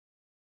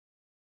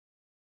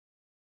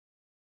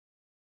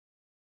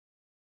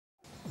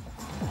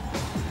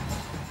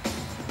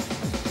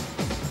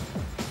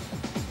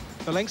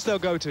The lengths they'll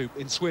go to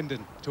in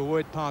Swindon to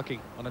avoid parking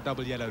on a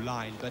double yellow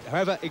line. But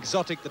however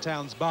exotic the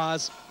town's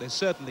bars, there's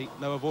certainly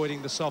no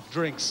avoiding the soft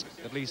drinks,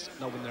 at least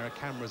not when there are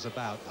cameras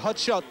about.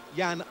 Hotshot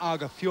Jan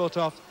Arger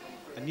Fjortoft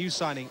and new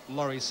signing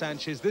Laurie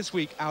Sanchez this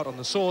week out on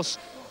the sauce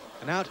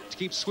and out to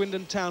keep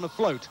Swindon Town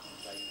afloat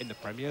in the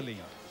Premier League.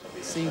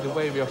 See the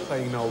way we are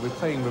playing now, we're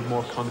playing with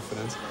more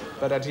confidence,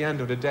 but at the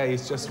end of the day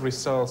it's just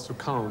results to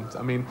count.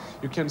 I mean,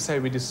 you can say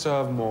we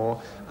deserve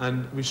more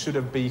and we should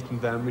have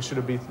beaten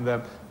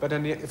them, but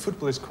then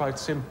football is quite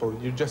simple.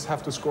 You just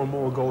have to score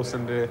more goals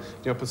than the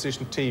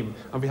opposition team,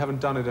 and we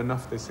haven't done it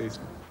enough this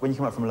season. When you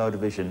come up from a lower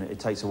division, it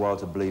takes a while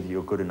to believe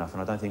you're good enough,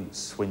 and I don't think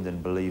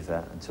Swindon believed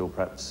that until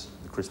perhaps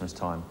the Christmas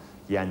time.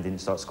 Jan didn't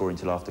start scoring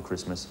until after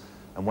Christmas,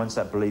 and once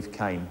that belief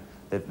came,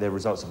 their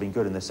results have been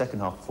good, and their second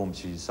half performance,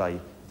 as you say,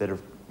 they'd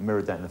have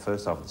mirrored that in the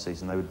first half of the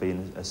season, they would be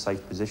in a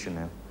safe position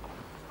now.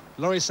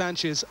 Laurie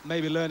Sanchez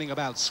may be learning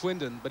about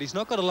Swindon, but he's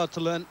not got a lot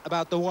to learn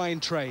about the wine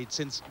trade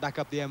since back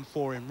up the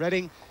M4 in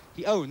Reading.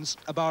 He owns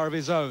a bar of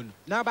his own.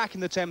 Now back in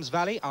the Thames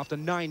Valley after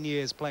 9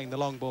 years playing the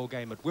long ball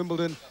game at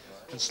Wimbledon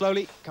and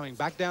slowly coming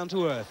back down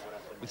to earth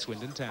with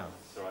Swindon Town.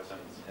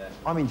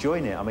 I'm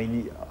enjoying it. I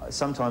mean,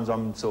 sometimes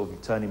I'm sort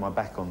of turning my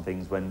back on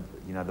things when,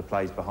 the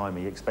play's behind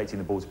me, expecting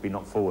the ball to be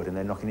knocked forward and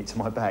they're knocking it to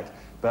my back.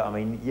 But, I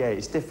mean, yeah,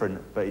 it's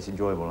different, but it's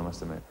enjoyable, I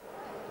must admit.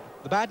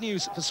 The bad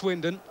news for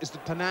Swindon is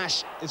that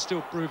panache is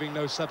still proving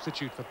no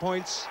substitute for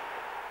points.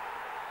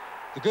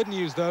 The good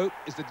news, though,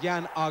 is that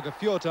Jan Arger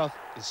Fjortoft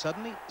is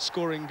suddenly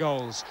scoring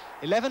goals.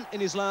 11 in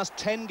his last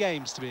 10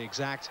 games, to be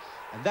exact,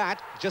 and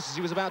that just as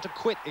he was about to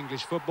quit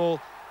English football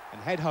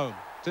and head home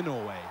to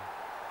Norway.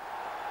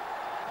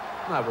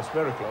 I was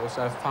very close.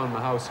 I found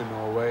my house in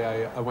Norway.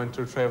 I went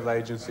to a travel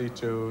agency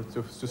to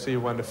see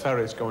when the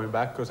ferry is going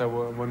back, because I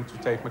wanted to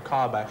take my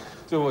car back.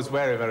 So it was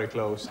very, very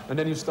close. And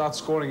then you start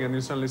scoring and you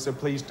suddenly say,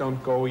 please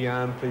don't go,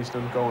 Jan, please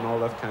don't go, and all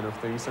that kind of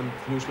things. And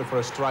usually for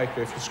a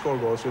striker, if you score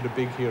goals, you're the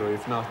big hero.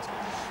 If not,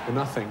 you're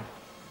nothing.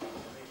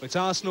 It's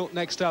Arsenal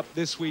next up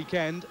this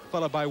weekend,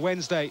 followed by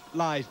Wednesday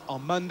live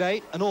on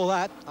Monday, and all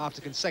that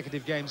after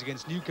consecutive games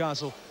against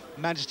Newcastle,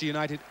 Manchester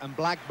United and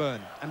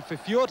Blackburn. And for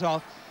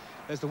Fjortoft,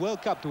 there's the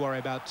World Cup to worry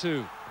about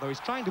too, though he's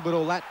trying to put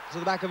all that to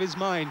the back of his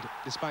mind,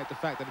 despite the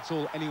fact that it's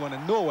all anyone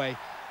in Norway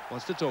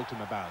wants to talk to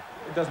him about.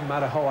 It doesn't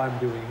matter how I'm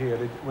doing here.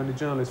 When the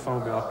journalists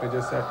phone me up, they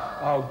just say,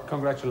 oh,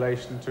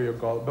 congratulations to your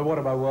goal, but what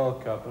about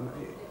World Cup? And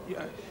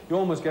you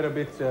almost get a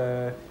bit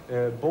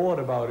bored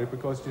about it,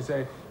 because you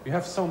say, we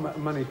have so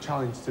many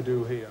challenges to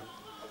do here.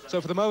 So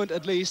for the moment,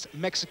 at least,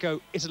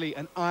 Mexico, Italy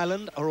and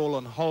Ireland are all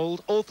on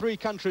hold. All three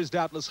countries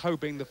doubtless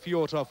hoping the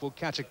Fjortoft will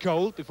catch a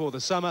cold before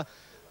the summer.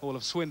 All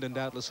of Swindon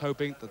doubtless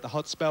hoping that the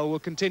hot spell will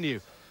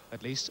continue,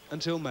 at least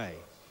until May.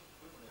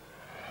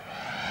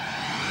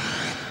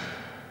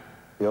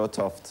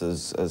 Fjortoft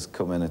has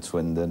come in at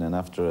Swindon, and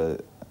after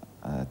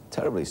a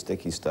terribly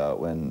sticky start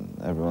when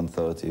everyone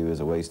thought he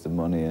was a waste of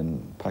money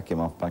and pack him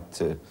off back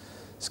to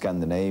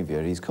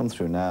Scandinavia, he's come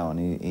through now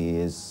and he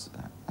has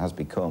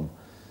become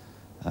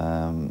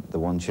the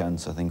one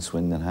chance I think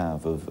Swindon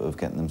have of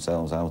getting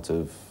themselves out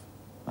of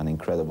an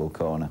incredible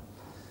corner.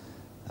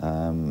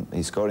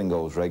 He's scoring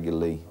goals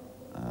regularly.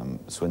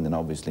 Swindon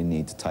obviously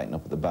need to tighten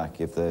up at the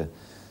back. If they're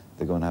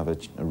going to have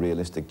a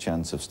realistic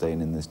chance of staying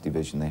in this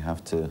division, they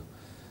have to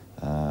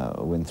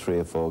win 3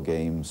 or 4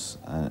 games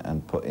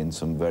and put in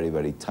some very,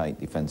 very tight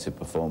defensive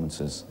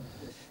performances.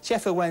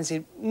 Sheffield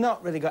Wednesday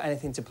not really got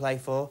anything to play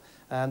for.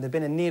 They've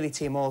been a nearly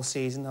team all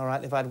season. All right,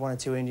 they've had 1 or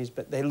 2 injuries,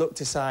 but they looked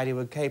a side who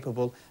were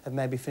capable of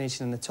maybe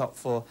finishing in the top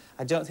 4.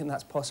 I don't think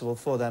that's possible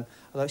for them,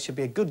 although it should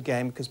be a good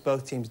game because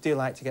both teams do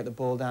like to get the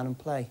ball down and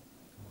play.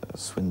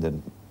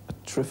 Swindon, a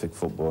terrific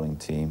footballing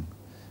team.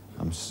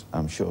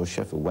 I'm sure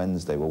Sheffield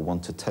Wednesday will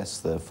want to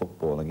test their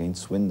football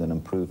against Swindon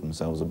and prove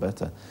themselves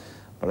better.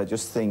 But I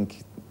just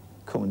think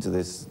coming to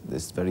this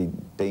very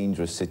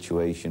dangerous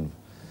situation,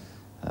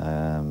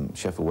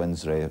 Sheffield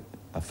Wednesday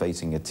are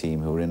facing a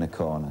team who are in a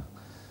corner.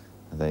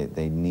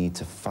 They need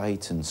to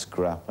fight and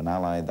scrap and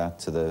ally that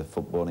to their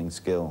footballing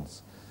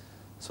skills.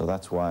 So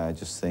that's why I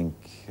just think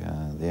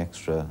the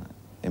extra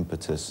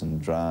impetus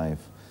and drive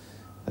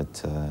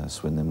that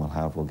Swindon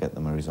will get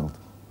them a result.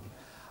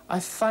 I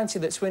fancy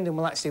that Swindon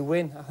will actually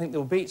win. I think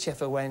they'll beat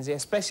Sheffield Wednesday,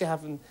 especially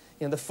having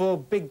the 4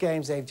 big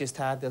games they've just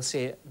had. They'll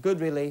see it, good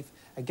relief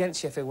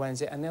against Sheffield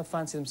Wednesday, and they'll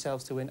fancy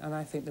themselves to win, and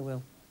I think they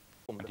will.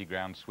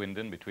 Ground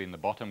Swindon between the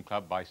bottom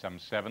club by some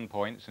 7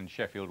 points and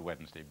Sheffield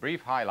Wednesday.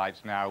 Brief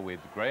highlights now with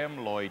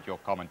Graham Lloyd, your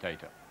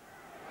commentator.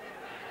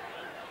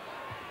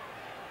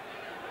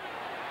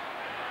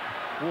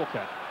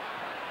 Walker.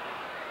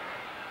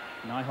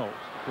 Nyholt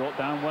brought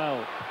down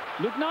well.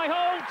 Luke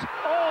Nyholt!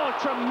 Oh,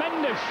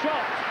 tremendous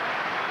shot!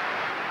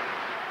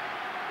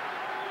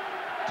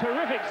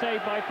 Terrific save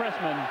by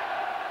Pressman.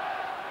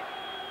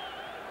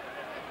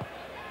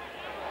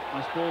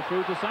 Nice ball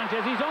through to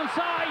Sanchez. He's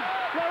onside!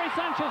 Laurie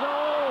Sanchez,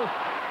 oh!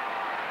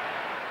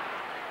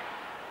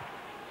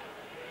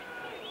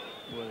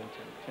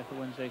 Worthington. Sheffield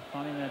Wednesday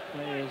finding their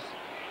players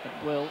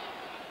at will.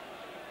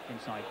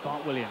 Inside,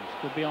 Bart Williams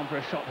could be on for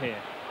a shot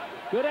here.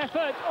 Good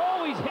effort!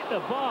 Oh, he's hit the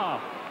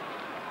bar!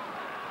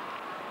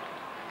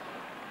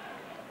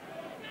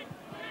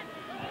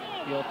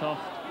 Fjortoft,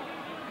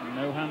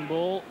 no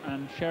handball,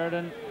 and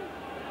Sheridan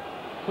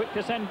quick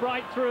to send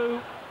Bright through.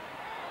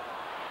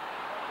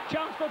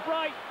 Chance for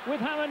Bright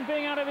with Hammond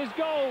being out of his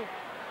goal.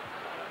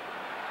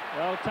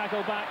 Well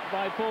tackled back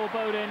by Paul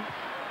Bodin.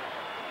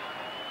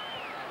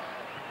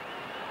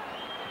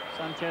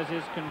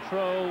 Sanchez's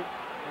control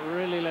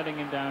really letting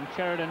him down.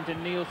 Sheridan to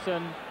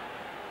Nielsen.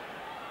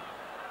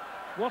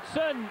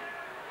 Watson,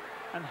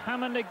 and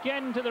Hammond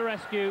again to the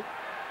rescue.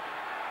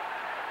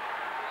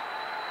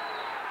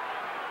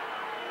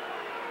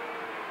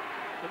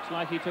 Looks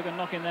like he took a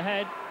knock in the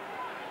head.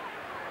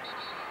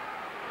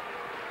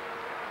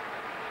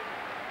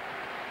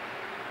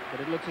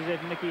 But it looks as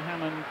if Nicky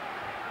Hammond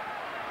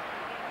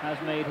has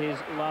made his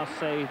last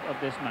save of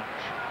this match.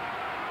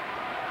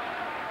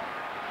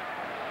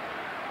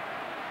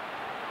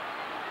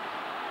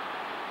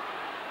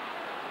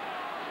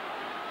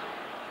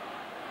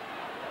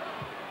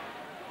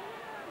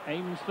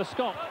 Aims for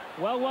Scott.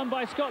 Well won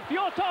by Scott.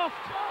 Fjortoft!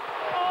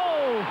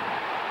 Oh!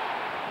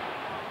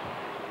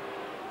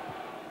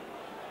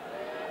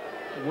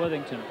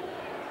 Worthington.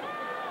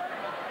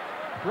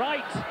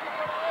 Bright.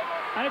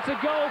 And it's a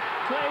goal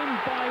claimed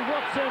by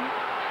Watson.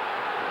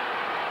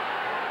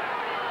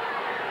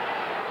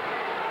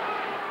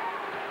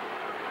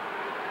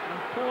 And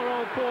poor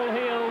old Paul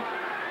Heald.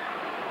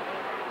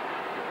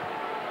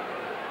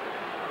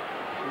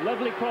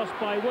 Lovely cross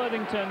by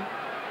Worthington.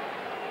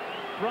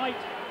 Bright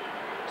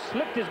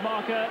slipped his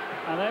marker,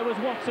 and there was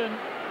Watson.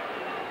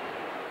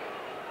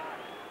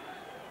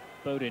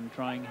 Bodin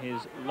trying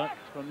his luck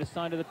from this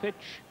side of the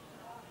pitch.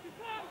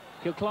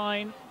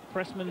 Kilcline,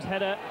 Pressman's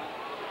header.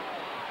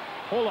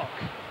 Horlock.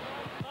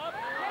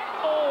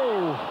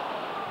 Oh!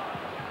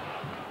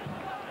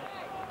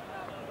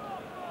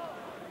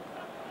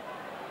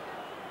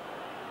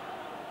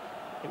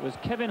 It was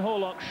Kevin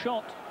Horlock's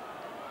shot,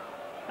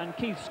 and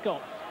Keith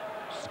Scott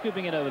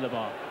scooping it over the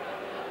bar.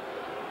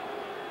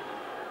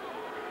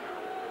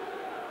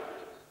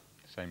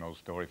 Same old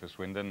story for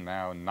Swindon.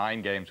 Now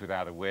 9 games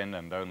without a win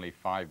and only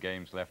 5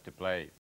 games left to play.